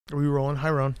Are we rolling? Hi,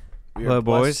 Ron. We Hello, are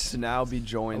boys. to now be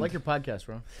joined I like your podcast,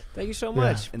 bro. Thank you so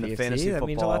much. in the PFT. Fantasy That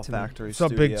means a lot Football to me. Factory What's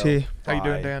up, Big studio T? How you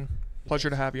doing, by Dan? Pleasure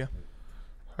to have you.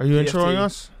 Are you PFT, introing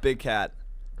us? Big Cat,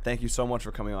 thank you so much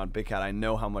for coming on. Big Cat, I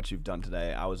know how much you've done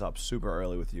today. I was up super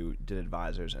early with you, did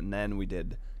advisors, and then we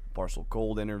did Barstool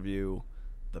Gold interview,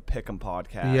 the Pick'em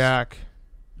podcast. Yak.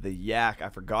 The Yak. I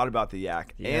forgot about the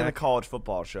Yak. The And the Yak. college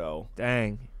football show.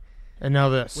 Dang. And now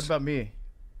this. What about me?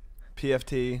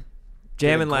 PFT.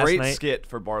 Jamming did a last great night. skit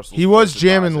for Barstool He was Sports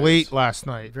jamming advisors. late last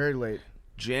night. Very late.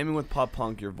 Jamming with Pop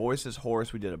Punk. Your voice is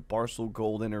hoarse. We did a Barstool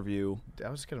Gold interview. That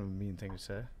was kind of a mean thing to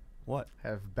say. What?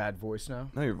 Have bad voice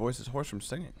now. No, your voice is hoarse from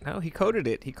singing. No, he coded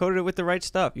it. He coded it with the right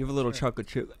stuff. You have a little chocolate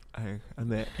chip.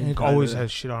 Hank always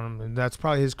has shit on him, and that's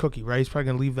probably his cookie, right? He's probably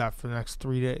going to leave that for the next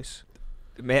 3 days.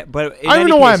 Man, but I don't even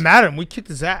know why I'm mad at him. We kicked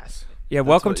his ass. Yeah,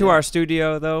 welcome what- to yeah. our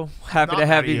studio, though. Happy Not to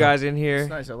have mad you at guys in here. It's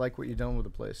nice. I like what you've done with the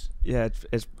place. Yeah,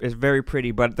 it's very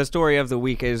pretty. But the story of the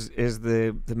week is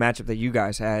the matchup that you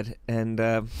guys had, and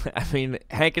I mean,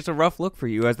 Hank, it's a rough look for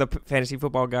you as the fantasy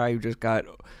football guy who just got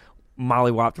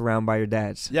mollywopped around by your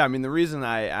dads. Yeah, I mean, the reason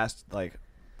I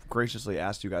graciously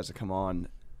asked you guys to come on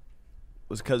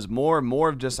was because more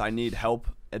of just I need help,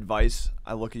 advice.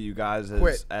 I look at you guys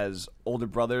as older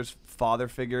brothers, father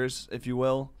figures, if you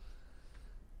will.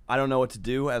 I don't know what to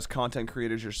do as content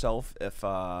creators yourself if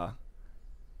I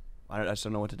just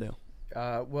don't know what to do.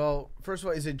 Well, first of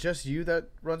all, is it just you that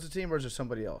runs the team, or is there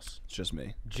somebody else? It's just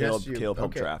me. Just you. Caleb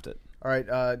helped Okay. draft it. All right.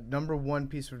 Number one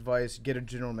piece of advice: get a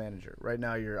general manager. Right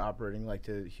now, you're operating like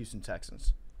the Houston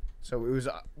Texans, so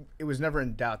it was never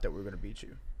in doubt that we were going to beat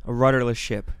you. A rudderless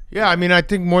ship. Yeah, I mean, I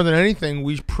think more than anything,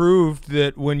 we proved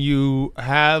that when you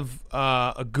have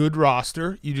a good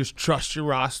roster, you just trust your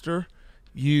roster.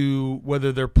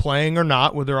 Whether they're playing or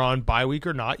not, whether they're on bye week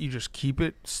or not, you just keep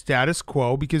it status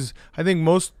quo because I think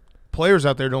most players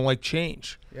out there don't like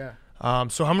change. Yeah.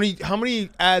 So how many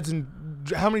ads and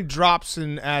how many drops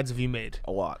and ads have you made?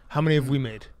 A lot. How many have we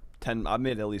made? 10. I've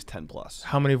made at least 10 plus.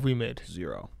 How many have we made?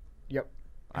 0. Yep.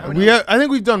 I don't I know.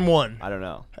 think we've done one. I don't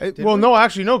know. Well, we? no,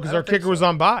 actually no, because I our don't think kicker was so.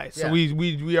 on bye, so Yeah.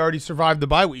 we already survived the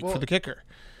bye week Well, for the kicker.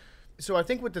 So I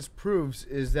think what this proves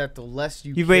is that the less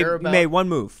you You care about, made one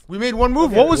move. We made one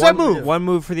move. Okay, What was that one move? One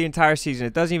move for the entire season.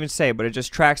 It doesn't even say, but it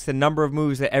just tracks the number of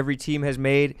moves that every team has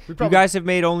made. We You probably- guys have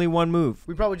made only one move.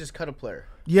 we probably just cut a player.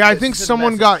 Yeah, I This think is a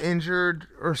someone message. got injured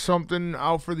or something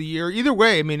out for the year. Either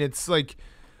way, I mean, it's like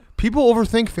people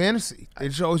overthink fantasy. They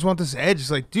just always want this edge.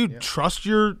 It's like, dude, Yeah. trust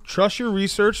your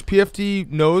research. PFT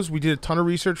knows we did a ton of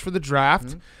research for the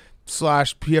draft.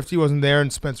 /PFT wasn't there,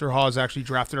 and Spencer Hawes actually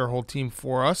drafted our whole team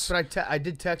for us. But I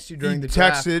did text you during You the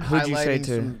draft, texted. Who'd you say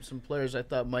highlighting to? some players I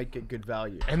thought might get good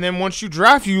value. And then once you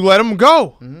draft, you let them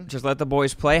go. Just let the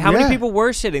boys play. How Yeah. many people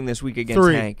were sitting this week against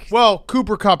 3. Hank? Well,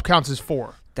 Cooper Cup counts as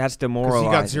 4. That's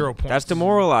demoralizing. 0 points. That's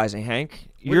demoralizing, Hank.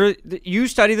 You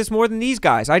study this more than these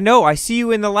guys. I know. I see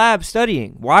you in the lab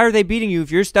studying. Why are they beating you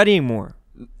if you're studying more?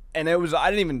 And I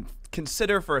didn't even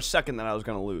consider for a second that I was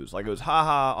going to lose. Like, it was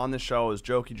haha on the show. It was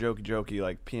jokey,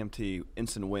 like PMT,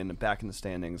 instant win, back in the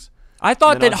standings. I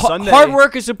thought then that on Sunday- hard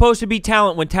work is supposed to be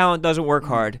talent when talent doesn't work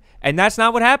hard. And that's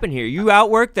not what happened here. You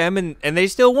outworked them, and they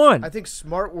still won. I think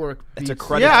smart work. It's a beats-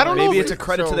 credit. Yeah, I don't know Maybe if it's a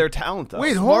credit to their talent, though.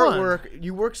 Wait, hold Smart on. work.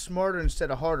 You work smarter instead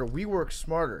of harder. We work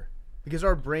smarter because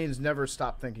our brains never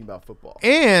stop thinking about football.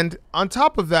 And on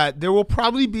top of that, there will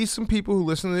probably be some people who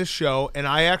listen to this show, and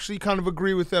I actually kind of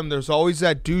agree with them. There's always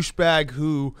that douchebag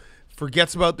who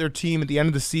forgets about their team at the end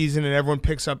of the season and everyone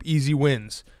picks up easy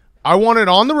wins. I want it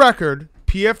on the record,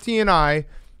 PFT and I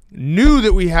knew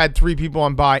that we had 3 people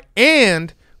on bye,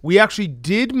 and we actually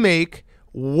did make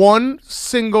one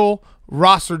single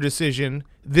roster decision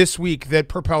this week that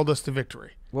propelled us to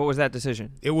victory. What was that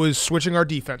decision? It was switching our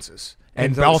defenses. And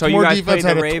And so Baltimore you guys defense played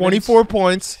had the a Ravens? 24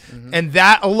 points, and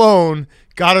that alone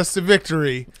got us to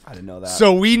victory. I didn't know that.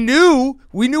 So we knew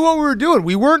what we were doing.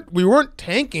 We weren't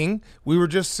tanking. We were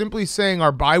just simply saying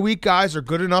our bye week guys are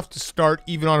good enough to start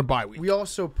even on a bye week. We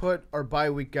also put our bye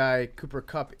week guy Cooper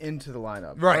Cup into the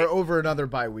lineup, Right. Or over another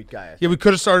bye week guy. I think. Yeah, we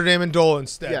could have started Amendola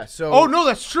instead. Yeah, so- Oh no,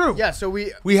 that's true. Yeah, so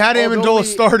we had although Amendola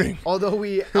starting. Although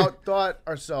we outthought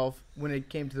ourselves when it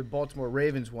came to the Baltimore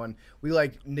Ravens one, we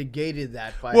negated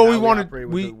that by Well, how we wanted operated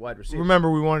with the wide receiver. remember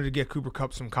we wanted to get Cooper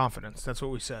Cup some confidence. That's what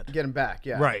we said. Get him back,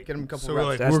 yeah. Right. Get him a couple So reps. we're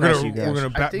like, That's we're nice gonna of you we're guys.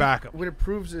 gonna I think back him. what it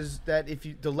proves is that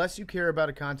the less you care about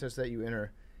a contest that you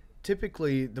enter,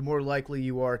 typically the more likely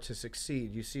you are to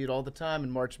succeed. You see it all the time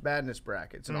in March Madness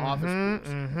brackets and office pools.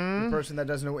 The person that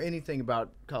doesn't know anything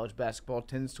about college basketball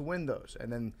tends to win those,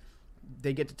 and then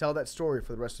they get to tell that story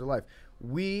for the rest of their life.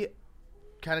 We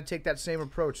kind of take that same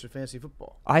approach to fantasy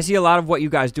football. I see a lot of what you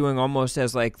guys doing almost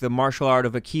as like the martial art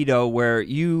of Aikido, where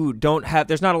you don't have,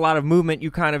 there's not a lot of movement.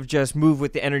 You kind of just move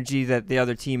with the energy that the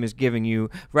other team is giving you,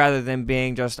 rather than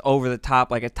being just over the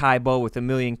top like a Tai Bo with a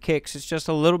million kicks. It's just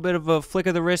a little bit of a flick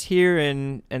of the wrist here,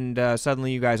 and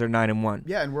suddenly you guys are 9-1.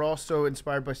 Yeah, and we're also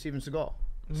inspired by Steven Seagal.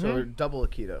 So double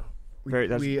Aikido. We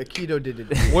Aikido did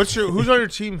it. Who's on your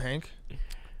team, Hank?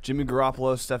 Jimmy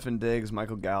Garoppolo, Stefan Diggs,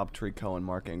 Michael Gallup, Tariq Cohen,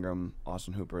 Mark Ingram,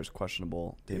 Austin Hooper is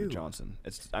questionable. David Johnson.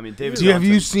 David Johnson. Have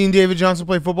you seen David Johnson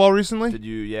play football recently? Did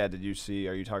you see?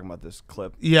 Are you talking about this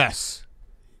clip? Yes.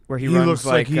 Where he looks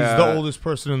like he's the oldest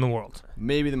person in the world.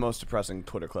 Maybe the most depressing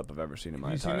Twitter clip I've ever seen in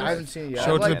my entire life. I haven't seen it yet.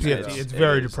 Show it to the PFT. It's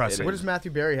very depressing. What does Matthew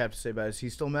Berry have to say about it? Is he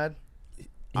still mad? He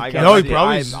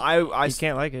probably is. He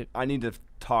can't like it. I need to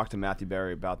talk to Matthew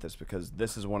Berry about this, because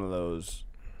this is one of those.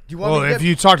 If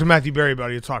you talk to Matthew Berry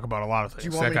about it, you talk about a lot of things. Do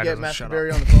you want me to get Matthew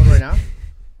Berry on the phone right now?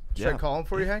 Should I call him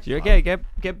for you, Hank?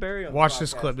 Get Berry on. Watch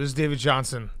this clip. This is David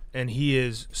Johnson, and he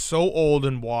is so old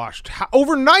and washed.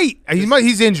 Overnight,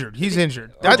 he's injured. He's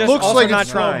injured. That looks like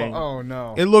it's slow-mo. Oh,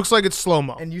 no. It looks like it's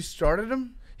slow-mo. And you started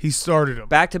him? He started him.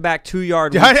 Back-to-back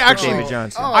 2-yard weeks for David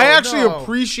Johnson. I actually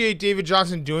appreciate David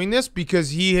Johnson doing this, because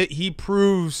he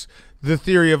proves the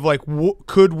theory of, like,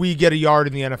 could we get a yard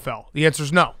in the NFL? The answer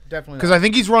is no. Definitely not. Because I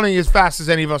think he's running as fast as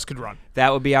any of us could run.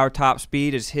 That would be our top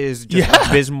speed, is his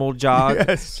abysmal jog,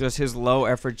 just his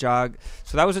low-effort jog.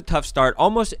 So that was a tough start,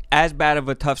 almost as bad of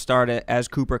a tough start as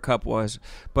Cooper Kupp was.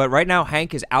 But right now,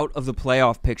 Hank is out of the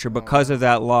playoff picture because of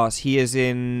that loss. He is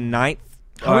in 9th.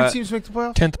 How many teams make the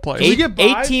playoffs? 10th place.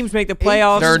 Eight teams make the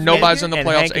playoffs. There are no buys in the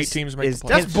playoffs. 8 teams make the playoffs.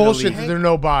 That's bullshit that there are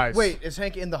no buys. Wait, is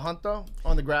Hank in the hunt, though,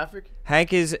 on the graphic?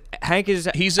 Hank is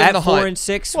he's at in the 4 hunt. and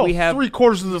 6. Well, we have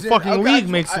 3/4 of the fucking league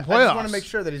makes the playoffs. I just want to make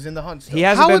sure that he's in the hunt still. He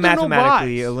hasn't been How are there no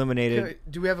mathematically buys? eliminated.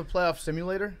 Do we have a playoff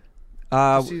simulator?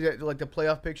 See that, like the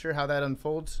playoff picture, how that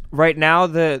unfolds? Right now,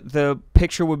 the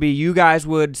picture would be you guys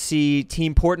would see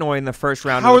Team Portnoy in the first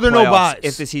round How of the are there playoffs no buys?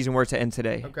 if the season were to end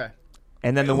today. Okay.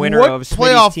 And then the winner What of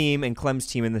playoff- Smitty's team and Clem's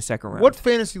team in the second round. What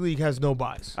fantasy league has no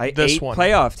buys? This 8 one.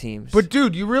 playoff teams. But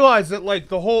dude, you realize that like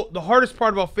the hardest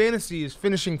part about fantasy is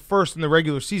finishing first in the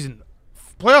regular season.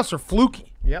 Playoffs are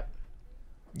fluky. Yep.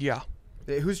 Yeah.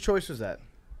 Whose choice was that?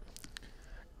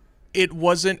 It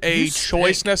wasn't a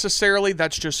choice necessarily.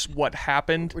 That's just what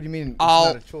happened. What do you mean it's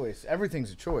not a choice?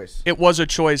 Everything's a choice. It was a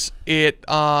choice.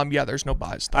 There's no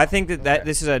buys. I think that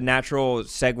this is a natural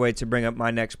segue to bring up my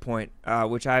next point,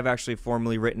 which I've actually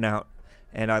formally written out,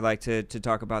 and I'd like to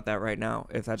talk about that right now,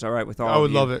 if that's all right with all of you. I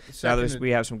would love it. Now that we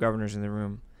have some governors in the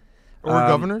room. Or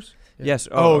governors? Yes.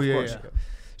 Of course. Yeah.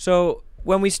 So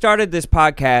when we started this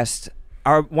podcast,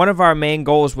 one of our main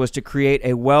goals was to create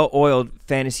a well-oiled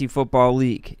fantasy football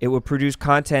league. It would produce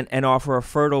content and offer a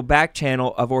fertile back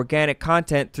channel of organic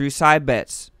content through side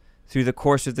bets. Through the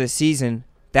course of this season,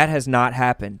 that has not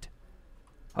happened.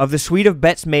 Of the suite of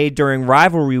bets made during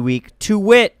rivalry week, to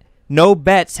wit, no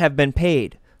bets have been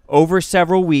paid. Over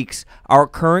several weeks, our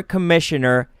current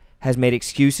commissioner has made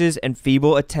excuses and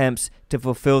feeble attempts to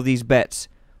fulfill these bets.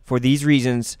 For these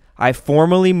reasons, I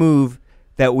formally move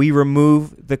that we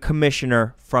remove the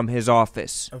commissioner from his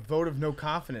office. A vote of no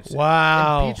confidence.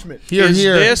 Wow. Impeachment.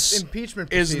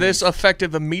 Impeachment. Is this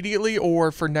effective immediately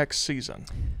or for next season?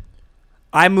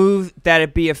 I move that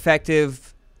it be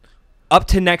effective up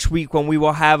to next week, when we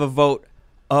will have a vote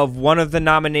of one of the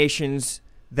nominations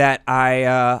that I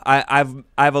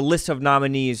have a list of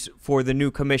nominees for the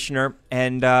new commissioner,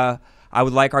 and I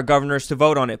would like our governors to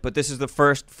vote on it. But this is the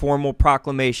first formal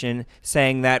proclamation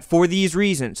saying that for these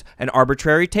reasons, an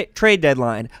arbitrary trade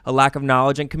deadline, a lack of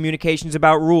knowledge and communications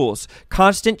about rules,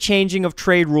 constant changing of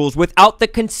trade rules without the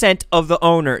consent of the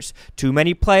owners, too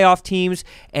many playoff teams,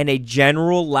 and a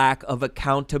general lack of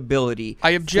accountability.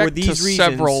 I object for these to reasons,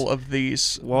 several of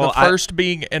these. Well, the first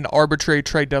being an arbitrary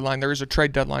trade deadline. There is a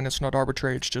trade deadline. It's not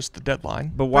arbitrary. It's just the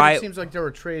deadline. But why? But it seems like there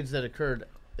were trades that occurred.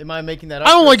 Am I making that up?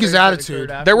 I don't like his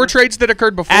attitude. There were trades that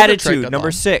occurred before the trade Attitude, deadline.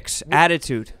 number 6.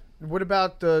 Attitude. What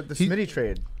about the Smitty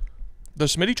trade? The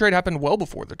Smitty trade happened well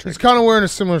before the trade. He's kind of wearing a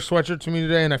similar sweatshirt to me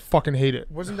today, and I fucking hate it.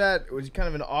 Was it kind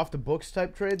of an off the books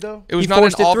type trade though? It was He not an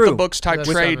forced it off the through. books type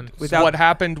With trade. seven. What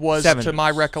happened was, Seven. to my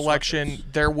recollection,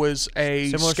 there was a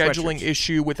Similar scheduling sweatshirts.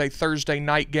 issue with a Thursday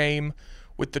night game,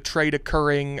 with the trade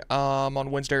occurring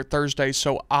on Wednesday or Thursday.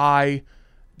 So I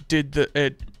did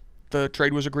the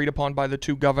trade was agreed upon by the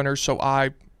two governors. So I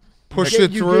Push You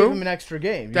it gave through. him an extra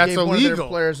game. You That's gave one of their illegal.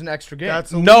 players an extra game.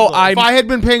 That's No, illegal. I'm- If I had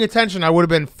been paying attention, I would have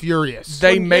been furious.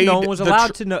 they made no one was the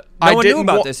allowed to know. I No one knew didn't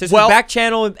about wa- this. This well, was back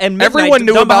channel and midnight, everyone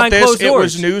knew done about behind this. closed It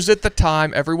was doors. news at the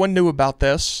time. Everyone knew about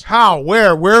this. How?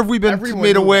 Where have we been Everyone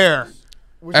made knew aware? about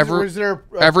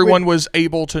Everyone was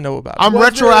able to know about it. I'm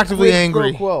retroactively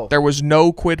angry. There was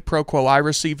no quid pro quo. I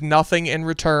received nothing in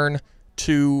return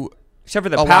to except for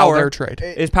the allow power. Their trade.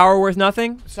 Is power worth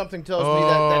nothing? Something tells me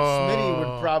that Smitty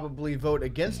would probably vote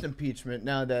against impeachment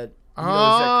now that he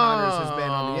knows that Connors has been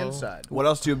on the inside. What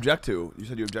else do you object to? You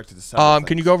said you objected to several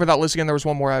Can you go over that list again? There was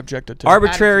one more I objected to.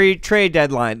 Arbitrary trade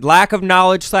deadline. Lack of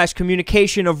knowledge /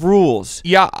 communication of rules.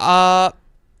 Yeah,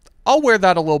 I'll wear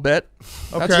that a little bit.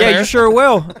 Okay. Yeah, you sure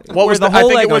will. What was the I whole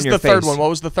think leg it was on your the third face. one. What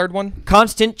was the third one?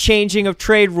 Constant changing of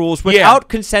trade rules without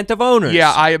consent of owners.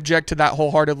 Yeah, I object to that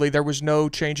wholeheartedly. There was no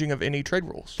changing of any trade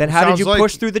rules. Then how did you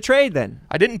push through the trade then?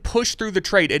 I didn't push through the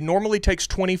trade. It normally takes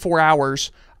 24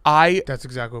 hours. That's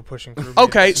exactly what pushing through.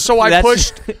 Okay, so I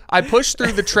pushed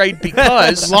through the trade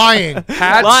because lying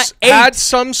had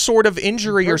some sort of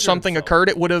injury or something occurred,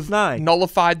 it would have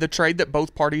nullified the trade that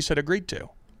both parties had agreed to.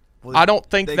 Well, I don't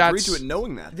think they that's... agreed to it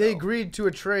knowing that, They agreed to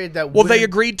a trade that well, they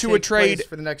agreed to a trade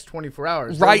for the next 24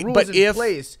 hours. Right, rules but in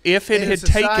place if it in had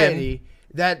society taken...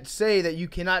 that say that you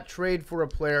cannot trade for a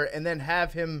player and then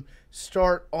have him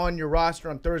start on your roster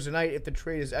on Thursday night if the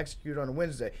trade is executed on a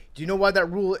Wednesday. Do you know why that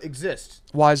rule exists?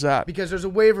 Why is that? Because there's a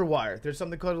waiver wire. There's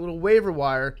something called a little waiver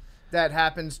wire that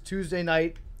happens Tuesday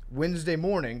night, Wednesday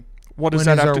morning. What does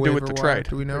that have to do with the trade?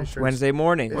 Do we know? Sure Wednesday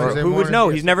morning. Wednesday Who would morning. know?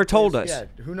 He's never told us. Yeah,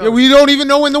 who knows? Yeah, we don't even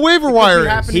know when the waiver wire is.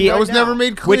 happening That right was now. never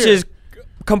made clear. Which is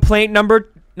complaint number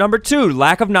 2,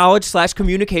 lack of knowledge /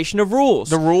 communication of rules.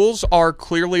 The rules are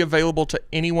clearly available to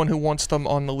anyone who wants them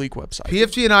on the league website.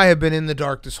 PFT and I have been in the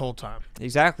dark this whole time.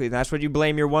 Exactly. That's what you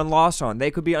blame your one loss on.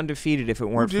 They could be undefeated if it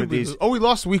weren't for these. We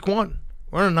lost week 1.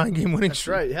 We're on a 9-game winning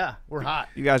streak. That's right, yeah. We're hot.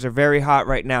 You guys are very hot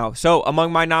right now. So,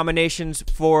 among my nominations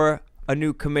for a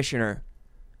new commissioner,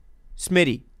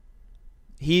 Smitty.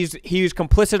 He was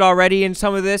complicit already in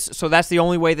some of this, so that's the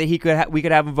only way that we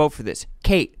could have him vote for this.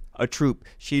 Kate, a troop.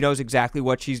 She knows exactly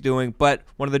what she's doing, but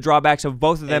one of the drawbacks of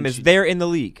both of them is they're in the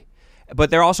league. But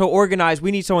they're also organized.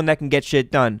 We need someone that can get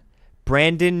shit done.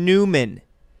 Brandon Newman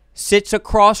sits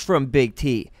across from Big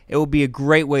T. It will be a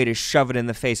great way to shove it in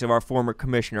the face of our former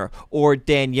commissioner. Or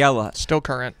Daniela. Still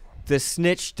current. The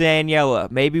snitch Daniela.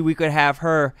 Maybe we could have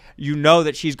her. You know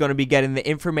that she's going to be getting the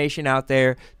information out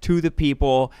there to the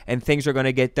people, and things are going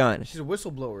to get done. She's a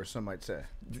whistleblower, some might say.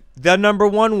 The number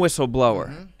one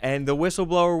whistleblower. And the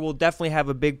whistleblower will definitely have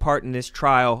a big part in this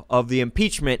trial of the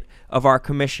impeachment of our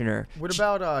commissioner. What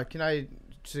about, can I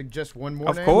suggest one more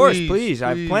Of name? course, please.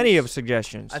 I have plenty of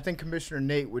suggestions. I think Commissioner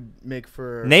Nate would make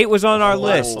for... Nate was on our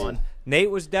list. Fun.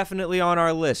 Nate was definitely on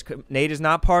our list. Nate is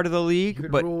not part of the He league,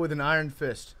 could but rule with an iron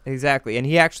fist. exactly, and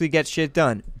he actually gets shit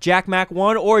done. Jack Mac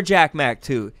 1 or Jack Mac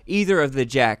 2, either of the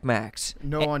Jack Macs.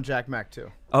 No on Jack Mac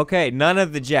 2. Okay, none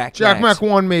of the Jack Jack Macs. Mac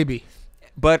 1 maybe.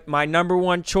 But my number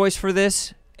one choice for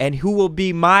this, and who will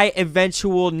be my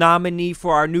eventual nominee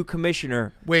for our new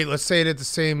commissioner. Wait, let's say it at the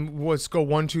same. Let's go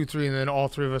 1, 2, 3, and then all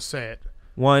three of us say it.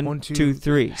 One, two,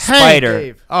 three. Hank. Spider.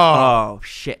 Dave. Oh,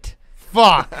 Shit.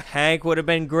 fuck. Hank would have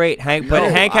been great. Hank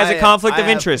I has a conflict I of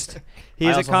have- interest. He I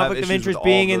has a also have conflict of issues interest with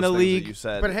being all in the those things that league. you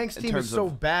said But Hank's in team is terms so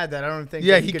of- bad that I don't think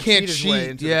Yeah, that he could can't cheat his way cheat.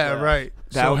 into the Yeah, playoffs. right.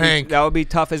 That So would Hank. that would be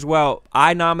tough as well.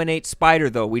 I nominate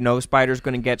Spider, though. We know Spider's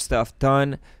going to get stuff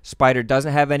done. Spider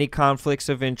doesn't have any conflicts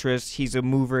of interest. He's a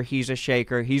mover. He's a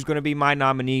shaker. He's going to be my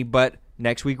nominee, but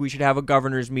next week we should have a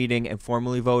governor's meeting and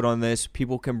formally vote on this.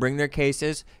 People can bring their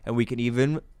cases, and we can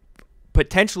even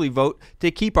potentially vote to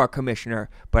keep our commissioner.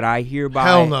 But I hereby...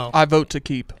 Hell no. I vote to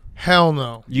keep. Hell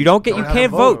no. You don't get. Don't You have a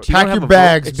can't vote. vote. You Pack don't have your a vote.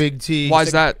 bags, It's- Big T. Why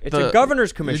is that? It's a governor's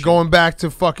You're commission. going back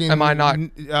to fucking. Am I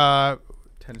not-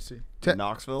 Tennessee.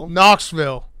 Knoxville?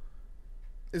 Knoxville.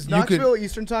 Is You could- Knoxville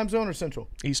Eastern Time Zone or Central?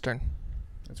 Eastern.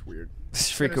 That's weird.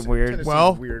 It's freaking Tennessee- weird. Tennessee's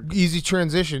Well, weird. easy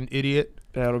transition, idiot.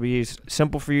 That'll be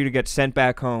simple for you to get sent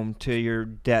back home to your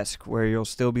desk, where you'll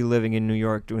still be living in New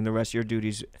York, doing the rest of your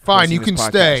duties. Fine, hosting you this can podcast.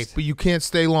 stay, but you can't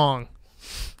stay long.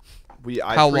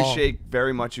 I How long? appreciate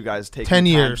very much you guys taking 10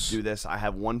 the time years. to do this. I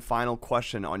have one final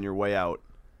question on your way out.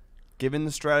 Given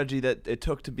the strategy that it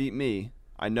took to beat me,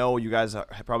 I know you guys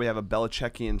probably have a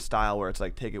Belichickian style where it's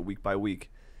like take it week by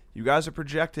week. You guys are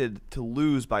projected to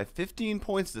lose by 15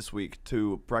 points this week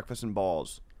to Breakfast and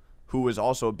Balls, who is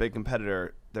also a big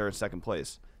competitor. They're in second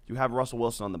place. You have Russell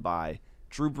Wilson on the bye.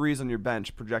 Drew Brees on your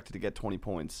bench projected to get 20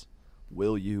 points.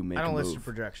 Will you make I a don't move? listen to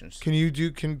projections. Can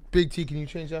Big T, can you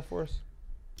change that for us?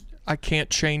 I can't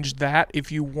change that.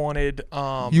 If you wanted,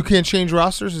 You can't change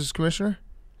rosters as commissioner?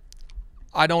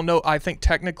 I don't know. I think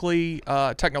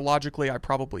technologically, I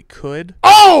probably could.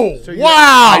 Oh, So you- wow.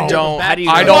 I don't. How do you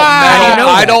I know don't that? meddle. How do you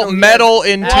know I that? don't meddle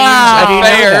in teams' How do you know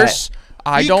that? affairs.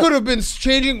 He could have been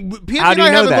changing. PFT How and do you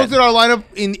I know haven't that? looked at our lineup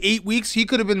in 8 weeks. He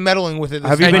could have been meddling with it.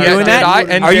 Have you been And doing did that? I-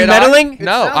 and Are you did I- meddling?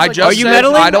 No, sounds I like- just Are you said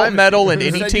meddling? I don't meddle in You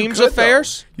any said you team's could, though.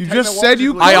 affairs. You just said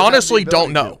you could. I have the honestly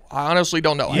don't ability know. I honestly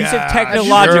don't know. You said Yeah,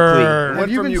 technologically. sure. Have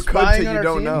you from been you could spying to on you our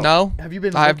don't team? know. No. Have you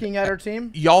been I've- looking at our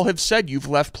team? Y'all have said you've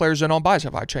left players in on buys.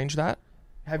 Have I changed that?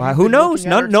 Have Wow, you who been knows?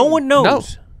 looking at our No team? one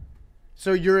knows.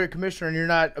 So you're a commissioner and you're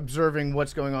not observing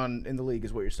what's going on in the league,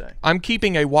 is what you're saying. I'm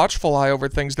keeping a watchful eye over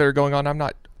things that are going on. I'm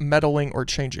not meddling or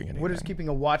changing anything. What does keeping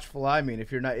a watchful eye mean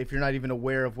if you're not even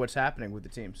aware of what's happening with the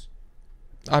teams?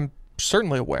 I'm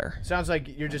certainly aware. Sounds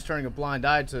like you're just turning a blind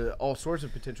eye to all sorts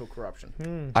of potential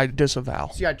corruption. I disavow.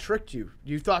 See, I tricked you.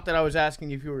 You thought that I was asking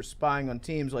if you were spying on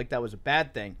teams, like that was a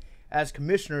bad thing. As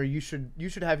commissioner, you should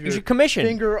have your should commission.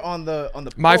 finger on the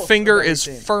My pulse of finger every is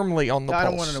team. firmly on the I pulse.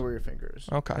 don't want to know where your finger is.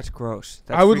 Okay. That's gross.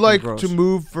 That's I would freaking like gross. to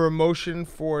move for a motion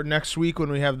for next week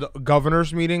when we have the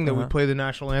governor's meeting that we play the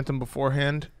national anthem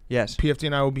beforehand. Yes. PFT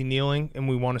and I will be kneeling, and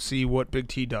we want to see what Big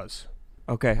T does.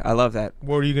 Okay, I love that.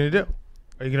 What are you going to do?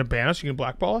 Are you going to ban us? Are you going to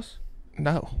blackball us?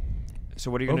 No.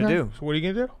 So what are you going to do? So what are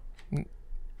you going to do?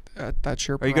 That's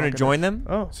your Are you going to prerogative. join them?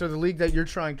 Oh, So the league that you're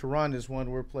trying to run is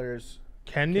one where players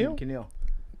can you? can kneel.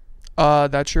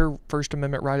 That's your First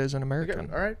Amendment right as an Okay,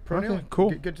 American. all right, pro Okay, kneeling.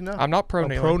 cool. Good to know. I'm not pro A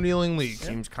kneeling. pro kneeling league.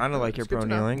 Seems kind of like you're It's good pro to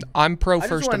know. kneeling. I'm pro I just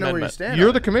First want to know where you Amendment. stand. You're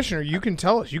on the it. commissioner. You can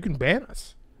tell us. You can ban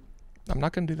us. I'm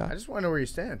not going to do I that. just want to know where you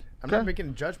stand. I'm Okay. not making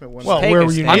a judgment. One Well, Take where a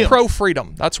were you stand. kneel? I'm pro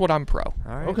freedom. That's what I'm pro. All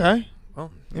right. Okay. Well,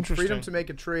 Interesting. freedom to make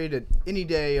a trade at any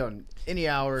day on any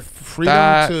hour.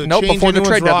 Freedom to Nope, change before the anyone's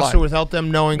trade roster deadline. without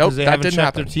them knowing Nope, because they that haven't didn't checked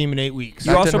happen. their team in 8 weeks.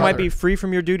 you That also didn't might matter. be free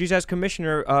from your duties as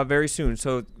commissioner very soon.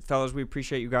 So, fellas, we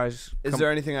appreciate you guys. Is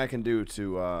there anything I can do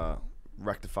to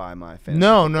rectify my fantasy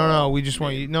No. football We just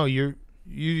want you. name? No,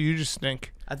 you just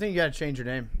stink. I think you got to change your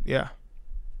name. Yeah.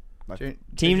 My- Change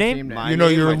Team your name? My You know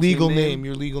name, your my team legal name? name.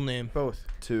 Your legal name. Both.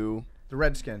 to The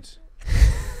Redskins.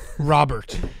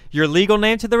 Robert. Your legal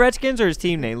name to the Redskins or his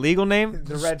team name? Legal name?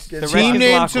 The Redskins. The Team Redskins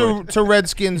name Lockwood. to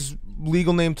Redskins.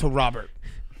 Legal name to Robert.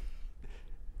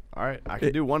 all right, I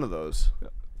can do one of those.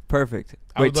 Perfect.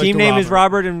 I Wait, would like team the name is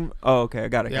Robert. Robert and okay, I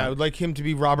got it. Yeah, I got would like him to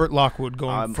be Robert Lockwood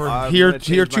going I'm for gonna here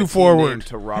change my to team forward. name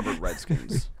to Robert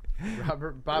Redskins.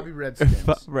 Bobby Redskins.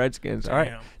 it. Redskins. All right.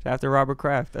 Damn. It's after Robert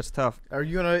Kraft. That's tough. Are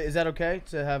you gonna? Is that okay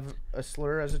to have a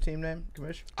slur as a team name,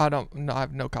 Commish? I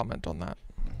have no comment on that.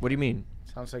 What do you mean?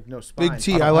 Sounds like no spine. Big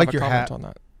T, don't I have like a your comment hat. on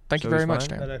that. Thank So you very he's much,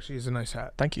 fine? Dan. That actually is a nice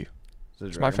hat. Thank you. Is it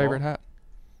It's my Dragon favorite Ball? hat.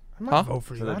 I might Huh? vote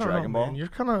for Is you. it I don't Dragon know, Ball? man. You're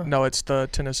kind of. No, it's the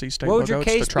Tennessee State What would logo. your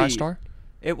It's case the be?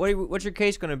 TriStar. What's your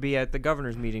case going to be at the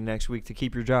governor's meeting next week to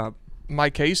keep your job? My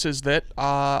case is that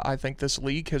I think this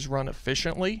league has run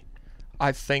efficiently.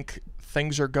 I think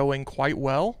things are going quite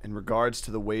well. In regards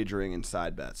to the wagering and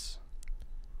side bets,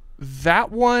 That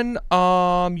one,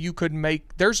 you could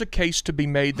make. There's a case to be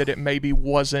made that it maybe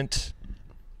wasn't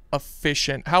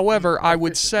efficient. However, I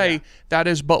would say that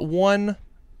is but one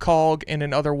cog in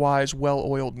an otherwise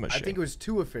well-oiled I machine. think it was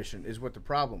too efficient. Is what the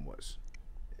problem was.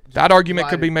 That argument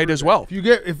could Why be made prove as it? well. If you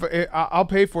get, I'll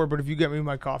pay for it, but if you get me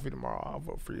my coffee tomorrow, I'll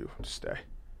vote for you to stay.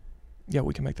 Yeah,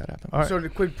 we can make that happen. All right. So the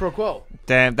quid pro quo.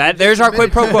 Damn, there's our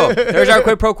quid pro quo. There's our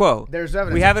quid pro quo. There's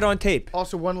evidence. We have it on tape.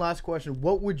 Also, one last question: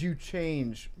 what would you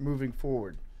change moving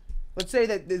forward? Let's say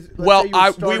that. Let's Well, say you were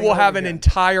we starting will over have an again.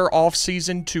 entire off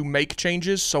season to make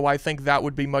changes, so I think that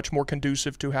would be much more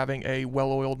conducive to having a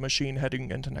well-oiled machine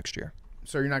heading into next year.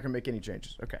 So you're not going to make any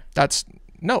changes. Okay.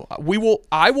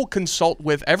 I will consult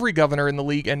with every governor in the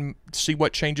league and see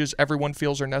what changes everyone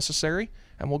feels are necessary,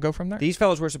 and we'll go from there. These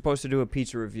fellas were supposed to do a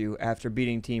pizza review after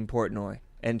beating Team Portnoy,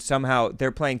 and somehow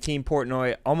they're playing Team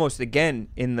Portnoy almost again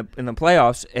in the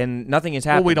playoffs, and nothing has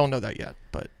happened. Well, we don't know that yet,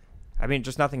 but I mean,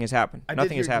 just nothing has happened. I Nothing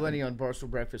did has hear happened. Glenny on Barstool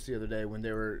Breakfast the other day when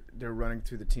they were running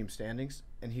through the team standings,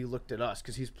 and he looked at us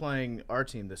because he's playing our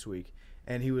team this week,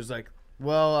 and he was like,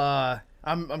 "Well,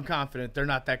 I'm confident they're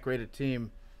not that great a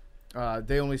team.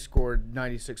 They only scored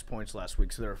 96 points last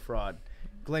week, so they're a fraud."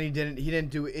 Glenny didn't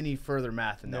do any further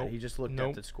math than that. Nope. He just looked Nope.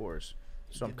 at the scores.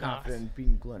 So I'm did not. confident in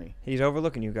beating Glenny. He's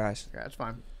overlooking you guys. Yeah, that's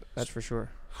fine. That's for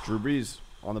sure. Drew Brees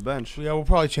on the bench. Yeah, we'll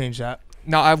probably change that.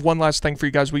 now I have one last thing for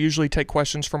you guys. We usually take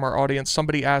questions from our audience.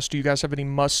 Somebody asked, do you guys have any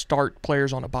must-start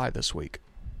players on a bye this week?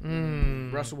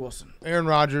 Russell Wilson, Aaron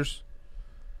Rodgers,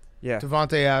 Yeah.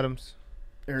 Devontae Adams.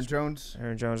 Aaron Jones.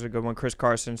 Aaron Jones is a good one. Chris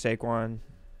Carson, Saquon.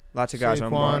 Lots of guys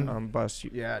Saquon. on bus.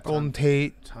 Yeah, Golden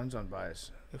Tate. tons on bias.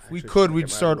 If we Actually, could, should we'd get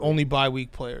my start other only bye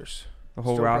week players. The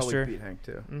whole Still probably roster. beat Hank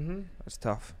too. Mm-hmm. That's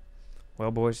tough. Well,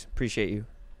 boys, appreciate you.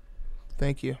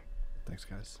 Thank you. Thanks,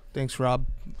 guys. Thanks, Rob.